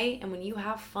you play and when you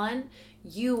have fun,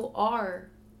 you are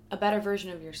a better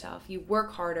version of yourself. You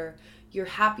work harder, you're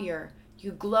happier,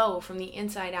 you glow from the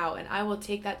inside out, and I will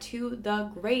take that to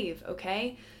the grave,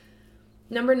 okay?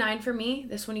 Number 9 for me,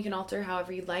 this one you can alter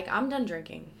however you'd like. I'm done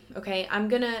drinking, okay? I'm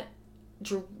gonna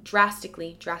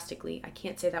drastically, I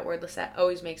can't say that word, Lisette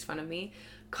always makes fun of me,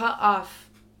 cut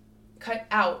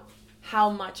out how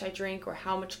much I drink or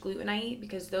how much gluten I eat,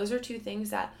 because those are 2 things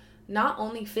that not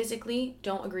only physically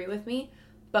don't agree with me,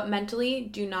 but mentally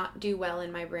do not do well in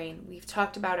my brain. We've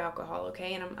talked about alcohol,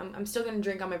 okay? And I'm still going to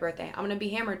drink on my birthday. I'm going to be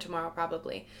hammered tomorrow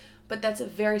probably. But that's a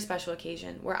very special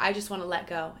occasion where I just want to let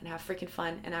go and have freaking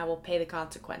fun, and I will pay the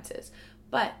consequences.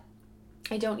 But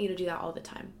I don't need to do that all the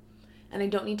time. And I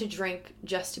don't need to drink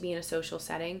just to be in a social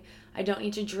setting. I don't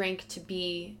need to drink to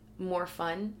be more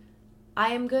fun.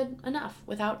 I am good enough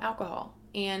without alcohol.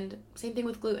 And same thing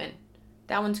with gluten.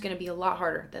 That one's going to be a lot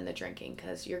harder than the drinking,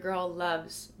 because your girl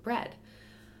loves bread.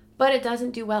 But it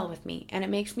doesn't do well with me, and it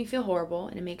makes me feel horrible,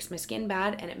 and it makes my skin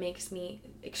bad, and it makes me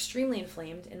extremely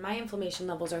inflamed, and my inflammation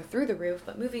levels are through the roof.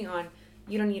 But moving on,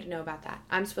 you don't need to know about that.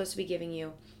 I'm supposed to be giving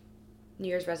you New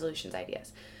Year's resolutions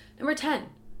ideas. Number 10,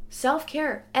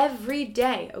 self-care every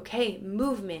day, okay?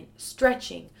 Movement,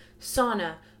 stretching,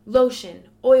 sauna, lotion,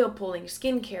 oil pulling,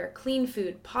 skincare, clean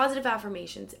food, positive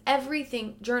affirmations,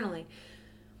 everything, journaling.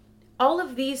 All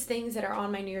of these things that are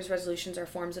on my New Year's resolutions are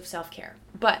forms of self-care.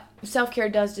 But self-care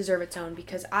does deserve its own,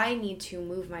 because I need to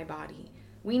move my body.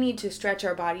 We need to stretch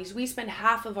our bodies. We spend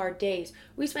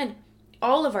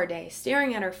all of our days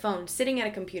staring at our phone, sitting at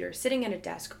a computer, sitting at a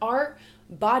desk. Our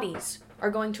bodies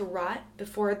are going to rot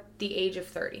before the age of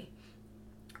 30.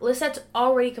 Lisette's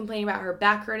already complaining about her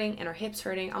back hurting and her hips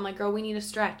hurting. I'm like, girl, we need to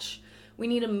stretch. We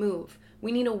need to move.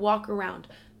 We need to walk around.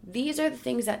 These are the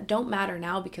things that don't matter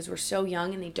now because we're so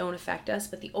young and they don't affect us.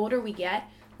 But the older we get,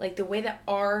 like the way that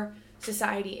our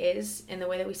society is and the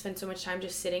way that we spend so much time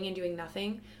just sitting and doing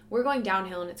nothing, we're going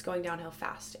downhill, and it's going downhill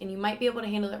fast. And you might be able to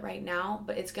handle it right now,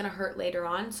 but it's going to hurt later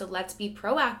on. So let's be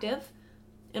proactive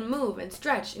and move and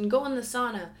stretch and go in the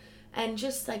sauna and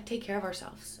just like take care of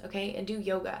ourselves, okay? And do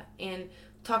yoga and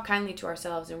talk kindly to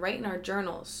ourselves and write in our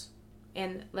journals.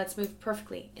 And let's move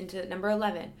perfectly into number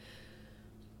 11.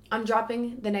 I'm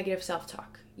dropping the negative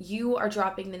self-talk. You are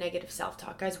dropping the negative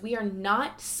self-talk. Guys, we are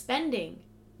not spending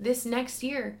this next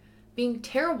year being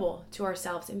terrible to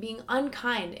ourselves and being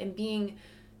unkind and being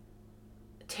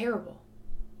terrible.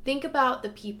 Think about the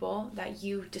people that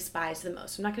you despise the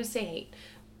most. I'm not going to say hate,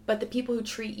 but the people who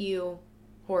treat you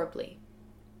horribly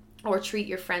or treat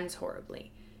your friends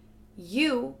horribly.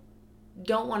 You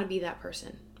don't want to be that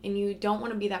person, and you don't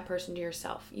want to be that person to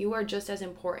yourself. You are just as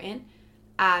important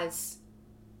as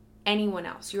anyone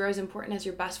else. You're as important as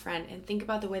your best friend, and think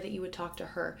about the way that you would talk to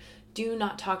her. Do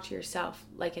not talk to yourself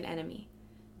like an enemy.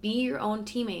 Be your own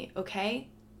teammate, okay?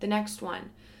 The next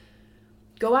one.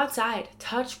 Go outside,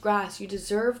 touch grass. You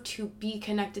deserve to be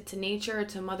connected to nature,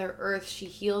 to Mother Earth. She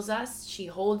heals us, she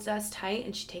holds us tight,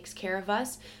 and she takes care of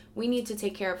us. We need to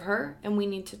take care of her, and we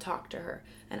need to talk to her.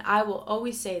 And I will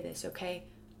always say this, okay?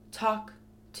 Talk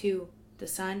to the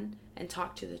sun and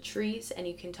talk to the trees, and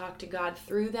you can talk to God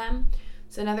through them.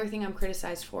 It's another thing I'm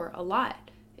criticized for a lot,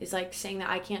 is like saying that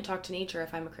I can't talk to nature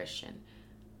if I'm a Christian.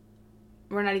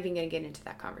 We're not even going to get into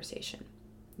that conversation.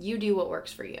 You do what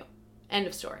works for you. End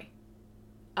of story.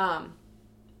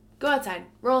 Go outside,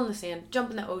 roll in the sand,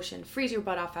 jump in the ocean, freeze your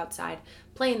butt off outside,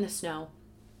 play in the snow.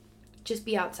 Just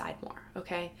be outside more,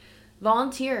 okay?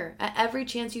 Volunteer at every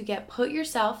chance you get. Put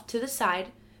yourself to the side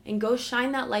and go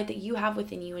shine that light that you have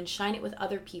within you and shine it with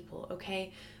other people,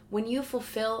 okay? When you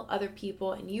fulfill other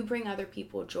people and you bring other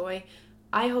people joy,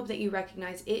 I hope that you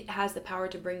recognize it has the power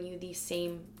to bring you the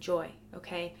same joy,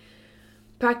 okay?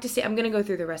 I'm going to go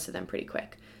through the rest of them pretty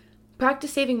quick.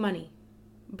 Practice saving money.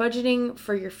 Budgeting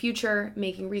for your future,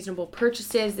 making reasonable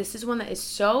purchases. This is one that is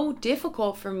so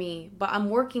difficult for me, but I'm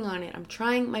working on it. I'm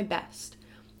trying my best.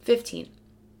 15.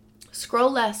 Scroll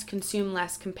less, consume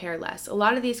less, compare less. A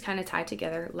lot of these kind of tie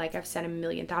together, like I've said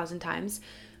 1,000,000 times.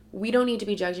 We don't need to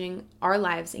be judging our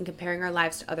lives and comparing our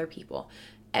lives to other people.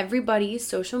 Everybody's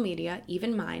social media,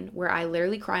 even mine, where I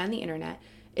literally cry on the internet,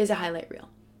 is a highlight reel.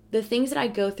 The things that I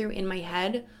go through in my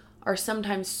head are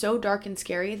sometimes so dark and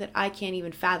scary that I can't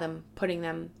even fathom putting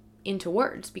them into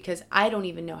words because I don't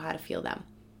even know how to feel them.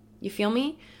 You feel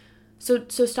me? So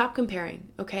stop comparing,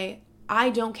 okay? I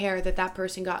don't care that that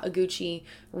person got a Gucci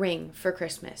ring for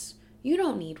Christmas. You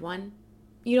don't need one.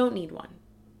 You don't need one.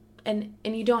 And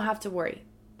you don't have to worry,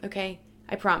 okay?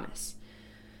 I promise.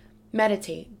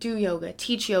 Meditate, do yoga,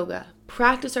 teach yoga,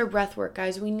 practice our breath work,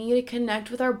 guys. We need to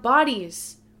connect with our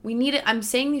bodies. We need it. I'm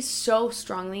saying these so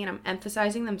strongly and I'm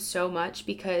emphasizing them so much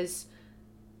because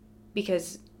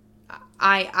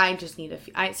I just need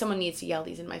someone needs to yell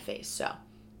these in my face. So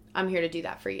I'm here to do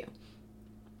that for you.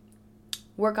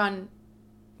 I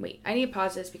need to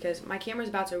pause this because my camera's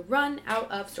about to run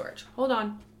out of storage. Hold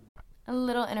on. A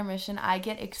little intermission. I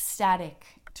get ecstatic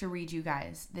to read you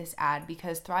guys this ad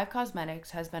because Thrive Causemetics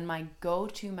has been my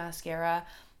go-to mascara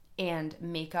and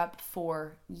makeup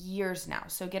for years now.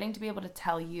 So getting to be able to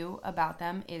tell you about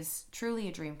them is truly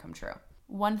a dream come true.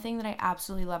 One thing that I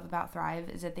absolutely love about Thrive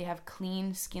is that they have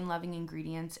clean, skin-loving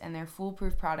ingredients and their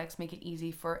foolproof products make it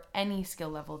easy for any skill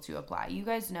level to apply. You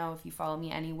guys know if you follow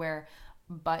me anywhere,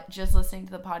 but just listening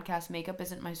to the podcast, makeup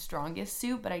isn't my strongest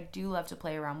suit, but I do love to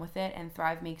play around with it, and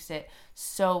Thrive makes it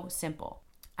so simple.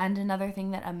 And another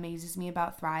thing that amazes me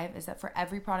about Thrive is that for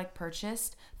every product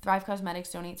purchased, Thrive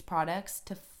Causemetics donates products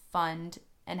to fund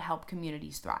and help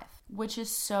communities thrive, which is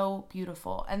so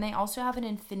beautiful. And they also have an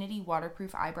infinity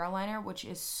waterproof eyebrow liner, which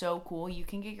is so cool. You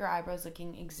can get your eyebrows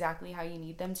looking exactly how you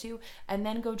need them to and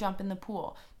then go jump in the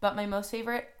pool. But my most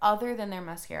favorite, other than their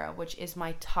mascara, which is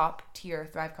my top tier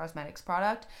Thrive Causemetics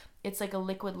product, it's like a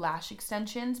liquid lash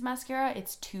extensions mascara.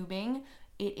 It's tubing.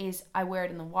 I wear it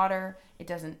in the water. It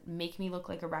doesn't make me look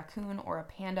like a raccoon or a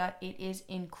panda. It is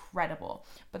incredible.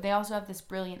 But they also have this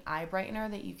brilliant eye brightener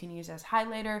that you can use as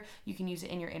highlighter. You can use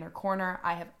it in your inner corner.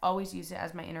 I have always used it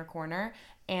as my inner corner,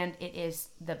 and it is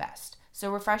the best.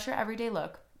 So refresh your everyday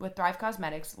look with Thrive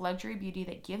Causemetics, luxury beauty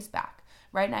that gives back.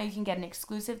 Right now, you can get an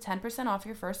exclusive 10% off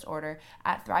your first order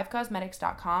at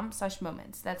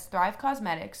thrivecausemetics.com/moments. That's Thrive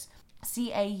Causemetics,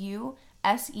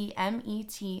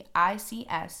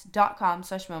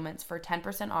 CAUSEMETICS.com/moments for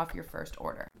 10% off your first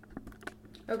order.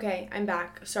 Okay, I'm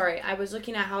back. Sorry, I was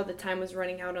looking at how the time was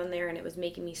running out on there and it was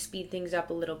making me speed things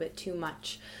up a little bit too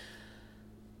much.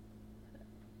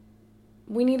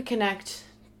 We need to connect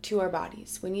to our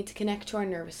bodies. We need to connect to our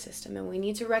nervous system, and we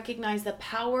need to recognize the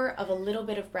power of a little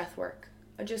bit of breath work.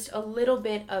 Just a little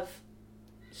bit of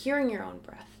hearing your own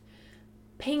breath.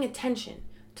 Paying attention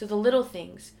to the little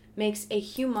things makes a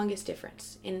humongous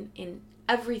difference in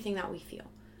everything that we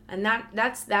feel. And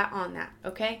that's that on that,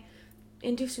 okay?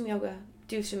 And do some yoga.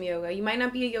 You might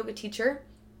not be a yoga teacher.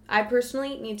 I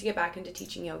personally need to get back into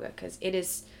teaching yoga because it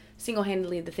is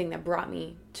single-handedly the thing that brought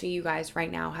me to you guys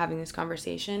right now having this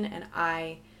conversation, and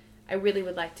I really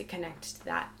would like to connect to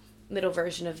that little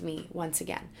version of me once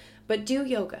again. But do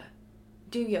yoga.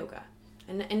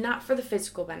 And not for the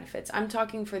physical benefits. I'm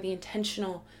talking for the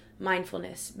intentional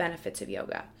mindfulness benefits of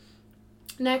yoga.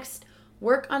 Next,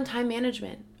 work on time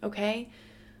management, okay?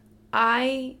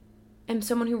 I am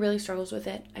someone who really struggles with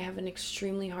it. I have an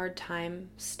extremely hard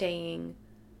time staying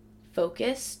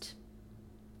focused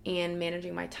and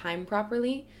managing my time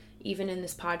properly. Even in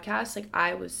this podcast, like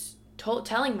I was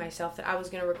telling myself that I was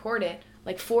going to record it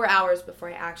like 4 hours before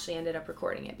I actually ended up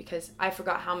recording it, because I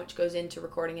forgot how much goes into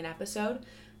recording an episode,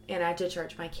 and I had to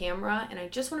charge my camera, and I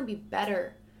just want to be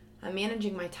better at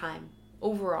managing my time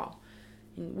overall,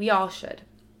 and we all should.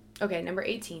 Okay, number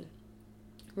 18,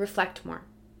 reflect more.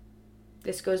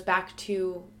 This goes back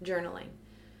to journaling.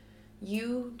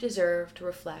 You deserve to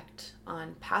reflect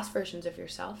on past versions of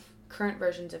yourself, current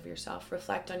versions of yourself.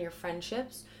 Reflect on your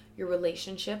friendships, your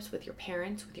relationships with your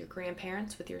parents, with your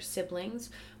grandparents, with your siblings,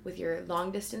 with your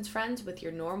long distance friends, with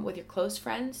your close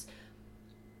friends.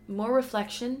 More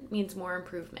reflection means more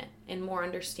improvement and more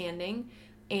understanding.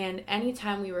 And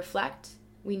anytime we reflect,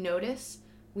 we notice,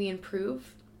 we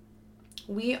improve,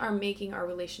 we are making our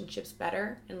relationships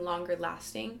better and longer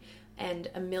lasting and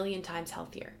a million times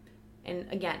healthier. And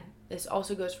again, this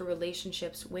also goes for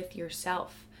relationships with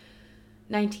yourself.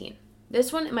 19.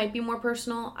 This one, it might be more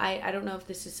personal. I don't know if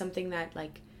this is something that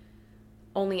like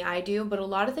only I do, but a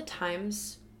lot of the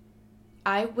times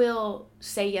I will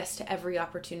say yes to every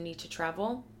opportunity to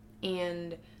travel,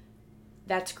 and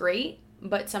that's great,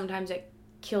 but sometimes it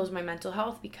kills my mental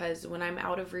health, because when I'm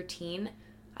out of routine,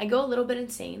 I go a little bit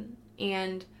insane,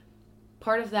 and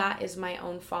part of that is my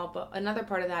own fault, but another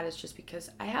part of that is just because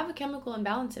I have a chemical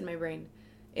imbalance in my brain.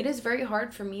 It is very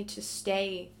hard for me to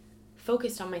stay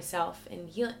focused on myself and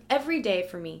heal. Every day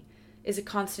for me is a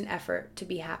constant effort to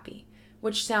be happy,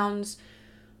 which sounds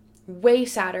way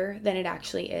sadder than it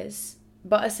actually is.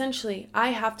 But essentially, I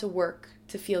have to work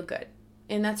to feel good,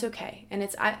 and that's okay. And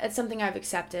it's something I've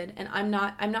accepted, and I'm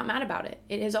not mad about it.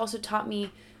 It has also taught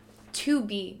me to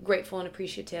be grateful and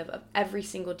appreciative of every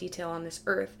single detail on this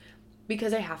earth,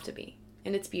 because I have to be,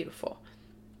 and it's beautiful.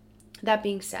 That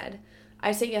being said,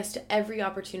 I say yes to every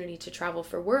opportunity to travel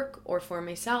for work or for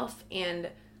myself, and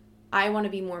I want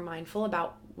to be more mindful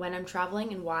about when I'm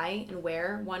traveling and why and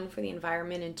where. 1, for the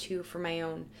environment, and 2, for my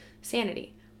own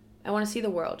sanity. I want to see the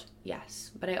world,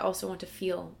 yes, but I also want to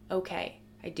feel okay.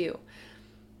 I do.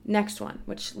 Next one,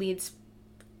 which leads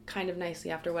kind of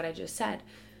nicely after what I just said.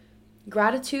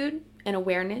 Gratitude and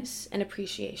awareness and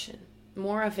appreciation.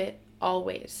 More of it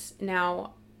always.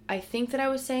 Now, I think that I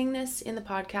was saying this in the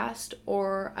podcast,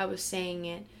 or I was saying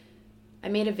it. I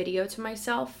made a video to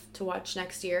myself to watch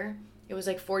next year. It was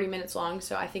like 40 minutes long,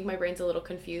 so I think my brain's a little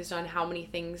confused on how many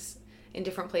things in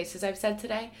different places I've said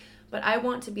today. But I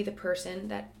want to be the person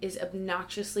that is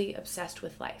obnoxiously obsessed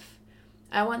with life.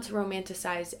 I want to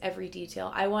romanticize every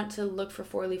detail. I want to look for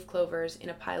 4-leaf clovers in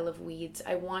a pile of weeds.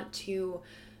 I want to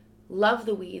love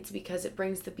the weeds because it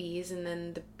brings the bees, and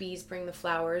then the bees bring the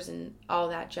flowers and all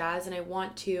that jazz. And I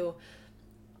want to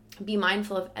be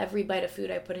mindful of every bite of food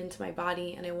I put into my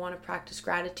body, and I want to practice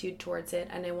gratitude towards it,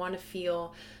 and I want to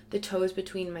feel the toes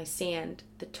between my sand,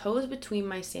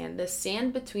 the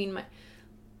sand between my...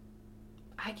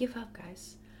 I give up,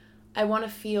 guys. I want to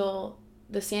feel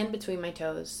the sand between my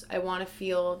toes. I want to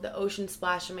feel the ocean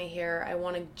splash in my hair. I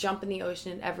want to jump in the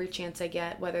ocean at every chance I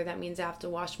get, whether that means I have to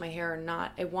wash my hair or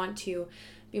not. I want to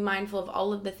be mindful of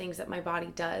all of the things that my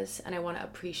body does, and I want to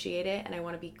appreciate it, and I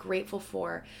want to be grateful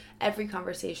for every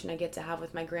conversation I get to have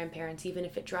with my grandparents, even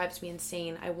if it drives me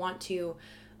insane. I want to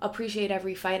appreciate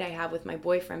every fight I have with my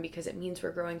boyfriend because it means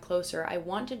we're growing closer. I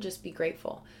want to just be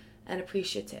grateful and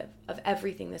appreciative of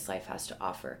everything this life has to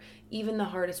offer, even the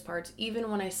hardest parts. Even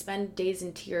when I spend days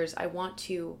in tears, I want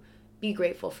to be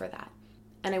grateful for that,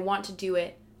 and I want to do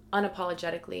it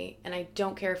unapologetically, and I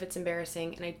don't care if it's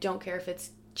embarrassing, and I don't care if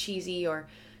it's cheesy or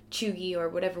chuggy or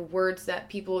whatever words that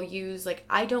people use. Like,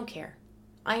 I don't care.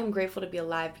 I am grateful to be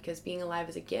alive, because being alive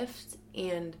is a gift,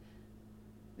 and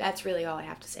that's really all I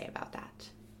have to say about that.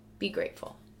 Be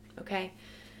grateful, okay?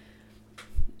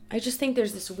 I just think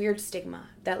there's this weird stigma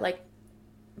that, like,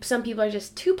 some people are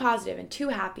just too positive and too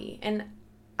happy, and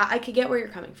I could get where you're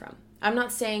coming from. I'm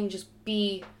not saying just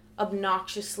be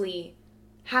obnoxiously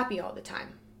happy all the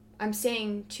time. I'm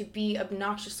saying to be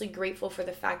obnoxiously grateful for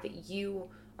the fact that you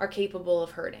are capable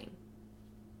of hurting.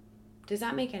 Does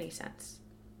that make any sense?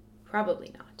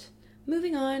 Probably not.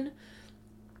 Moving on.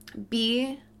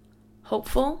 Be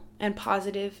hopeful and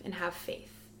positive and have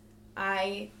faith.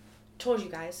 I told you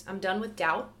guys, I'm done with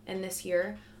doubt, and this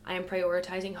year I am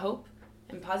prioritizing hope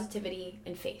and positivity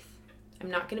and faith.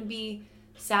 I'm not going to be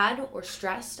sad or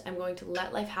stressed. I'm going to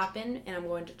let life happen, and I'm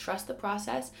going to trust the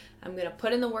process. I'm going to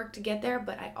put in the work to get there,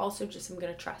 but I also just am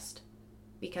going to trust,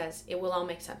 because it will all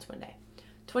make sense one day.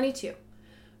 22.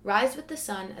 Rise with the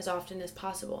sun as often as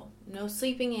possible. No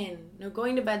sleeping in, no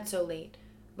going to bed so late.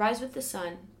 Rise with the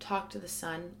sun, talk to the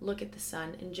sun, look at the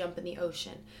sun, and jump in the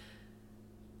ocean.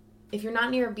 If you're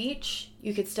not near a beach,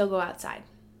 you could still go outside.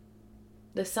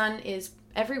 The sun is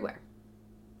everywhere.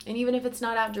 And even if it's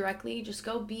not out directly, just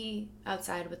go be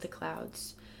outside with the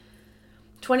clouds.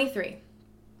 23.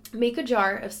 Make a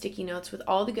jar of sticky notes with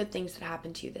all the good things that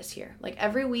happened to you this year. Like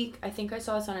every week, I think I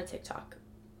saw this on a TikTok,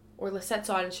 or Lisette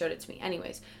saw it and showed it to me.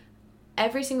 Anyways,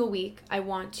 every single week, I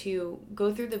want to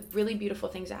go through the really beautiful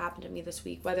things that happened to me this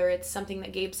week, whether it's something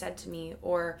that Gabe said to me,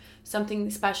 or something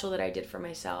special that I did for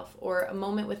myself, or a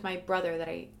moment with my brother that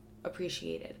I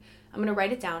appreciated. I'm going to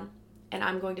write it down, and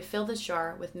I'm going to fill this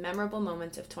jar with memorable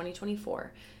moments of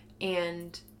 2024.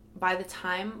 And by the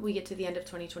time we get to the end of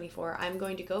 2024, I'm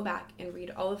going to go back and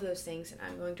read all of those things, and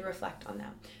I'm going to reflect on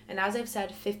them. And as I've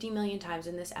said 50 million times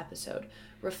in this episode,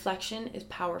 reflection is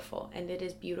powerful, and it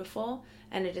is beautiful,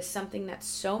 and it is something that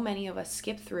so many of us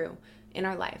skip through in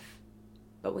our life.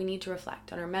 But we need to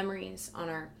reflect on our memories, on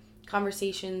our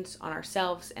conversations, on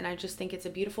ourselves, and I just think it's a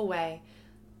beautiful way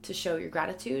to show your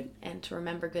gratitude and to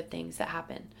remember good things that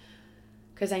happen.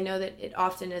 Because I know that it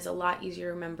often is a lot easier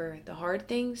to remember the hard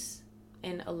things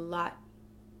and a lot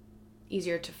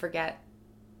easier to forget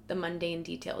the mundane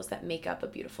details that make up a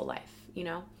beautiful life, you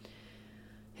know?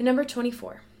 And number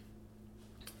 24,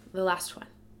 the last one,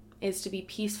 is to be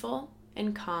peaceful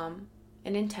and calm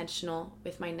and intentional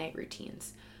with my night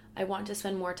routines. I want to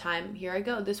spend more time. Here I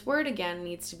go. This word again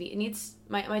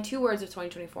my 2 words of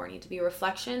 2024 need to be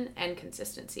reflection and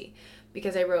consistency,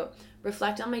 because I wrote,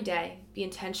 reflect on my day, be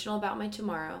intentional about my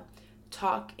tomorrow,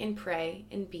 talk and pray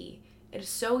and be. It is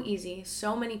so easy.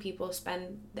 So many people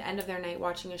spend the end of their night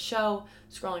watching a show,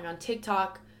 scrolling on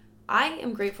TikTok. I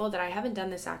am grateful that I haven't done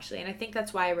this actually, and I think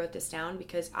that's why I wrote this down,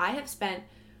 because I have spent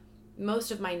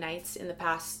most of my nights in the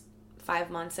past 5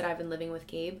 months that I've been living with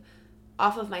Gabe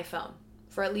off of my phone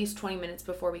for at least 20 minutes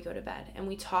before we go to bed. And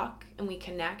we talk and we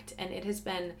connect, and it has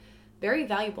been very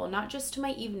valuable, not just to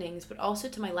my evenings, but also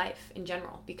to my life in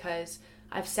general, because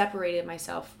I've separated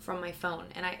myself from my phone.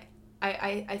 And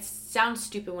I sound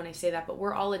stupid when I say that, but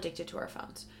we're all addicted to our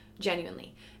phones,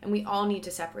 genuinely. And we all need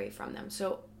to separate from them.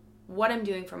 So what I'm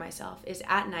doing for myself is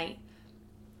at night,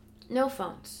 no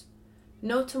phones,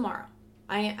 no tomorrow.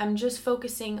 I'm just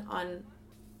focusing on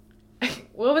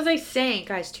what was I saying?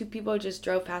 Guys, 2 people just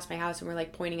drove past my house and were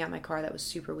like pointing at my car. That was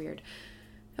super weird.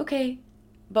 Okay.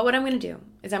 But what I'm going to do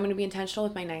is I'm going to be intentional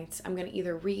with my nights. I'm going to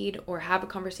either read or have a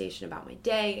conversation about my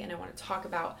day, and I want to talk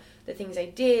about the things I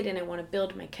did, and I want to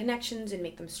build my connections and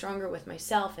make them stronger with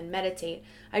myself and meditate.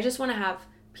 I just want to have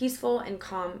peaceful and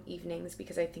calm evenings,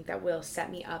 because I think that will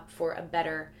set me up for a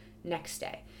better next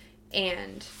day.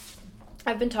 And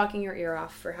I've been talking your ear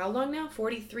off for how long now?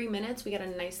 43 minutes. We got a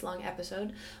nice long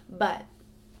episode, but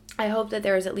I hope that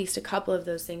there is at least a couple of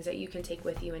those things that you can take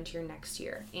with you into your next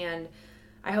year. And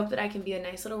I hope that I can be a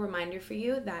nice little reminder for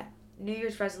you that New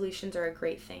Year's resolutions are a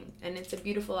great thing, and it's a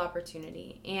beautiful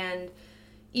opportunity. And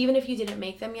even if you didn't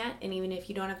make them yet, and even if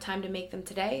you don't have time to make them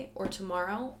today or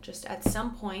tomorrow, just at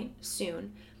some point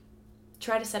soon,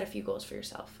 try to set a few goals for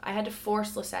yourself. I had to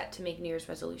force Lisette to make New Year's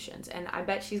resolutions, and I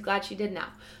bet she's glad she did now.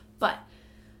 But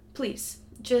please,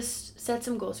 just set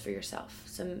some goals for yourself.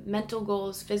 Some mental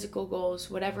goals, physical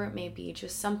goals, whatever it may be.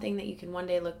 Just something that you can one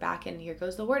day look back and, here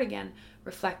goes the word again,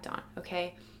 reflect on,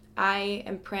 okay? I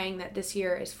am praying that this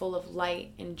year is full of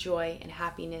light and joy and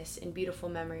happiness and beautiful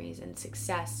memories and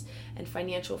success and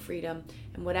financial freedom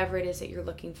and whatever it is that you're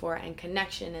looking for, and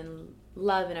connection and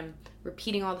love. And I'm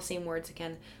repeating all the same words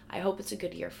again. I hope it's a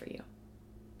good year for you.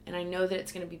 And I know that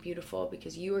it's going to be beautiful,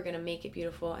 because you are going to make it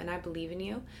beautiful. And I believe in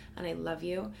you, and I love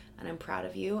you, and I'm proud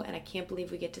of you. And I can't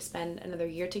believe we get to spend another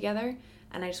year together.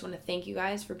 And I just want to thank you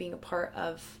guys for being a part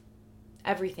of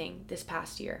everything this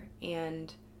past year.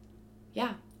 And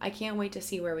yeah, I can't wait to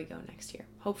see where we go next year.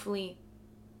 Hopefully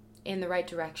in the right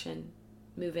direction,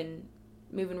 moving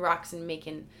rocks and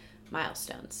making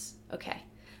milestones. Okay.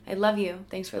 I love you.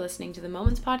 Thanks for listening to the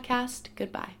Moments Podcast.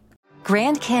 Goodbye.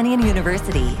 Grand Canyon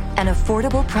University, an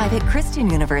affordable private Christian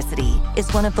university,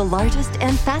 is one of the largest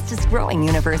and fastest growing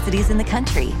universities in the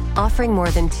country, offering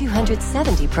more than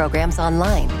 270 programs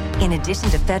online. In addition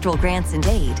to federal grants and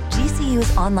aid,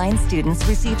 GCU's online students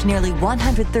received nearly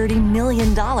 $130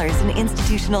 million in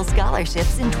institutional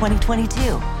scholarships in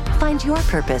 2022. Find your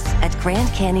purpose at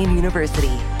Grand Canyon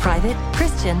University. Private,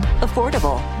 Christian,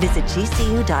 affordable. Visit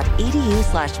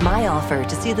gcu.edu/myoffer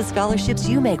to see the scholarships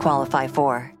you may qualify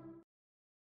for.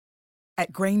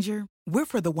 At Grainger, we're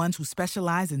for the ones who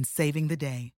specialize in saving the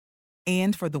day,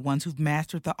 and for the ones who've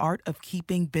mastered the art of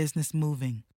keeping business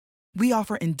moving. We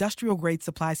offer industrial-grade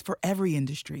supplies for every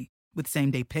industry, with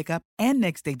same-day pickup and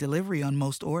next-day delivery on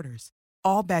most orders,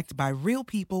 all backed by real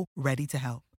people ready to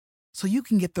help. So you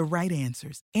can get the right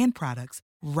answers and products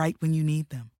right when you need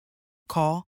them.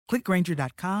 Call, click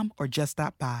Grainger.com, or just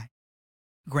stop by.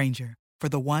 Grainger, for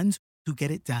the ones who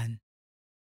get it done.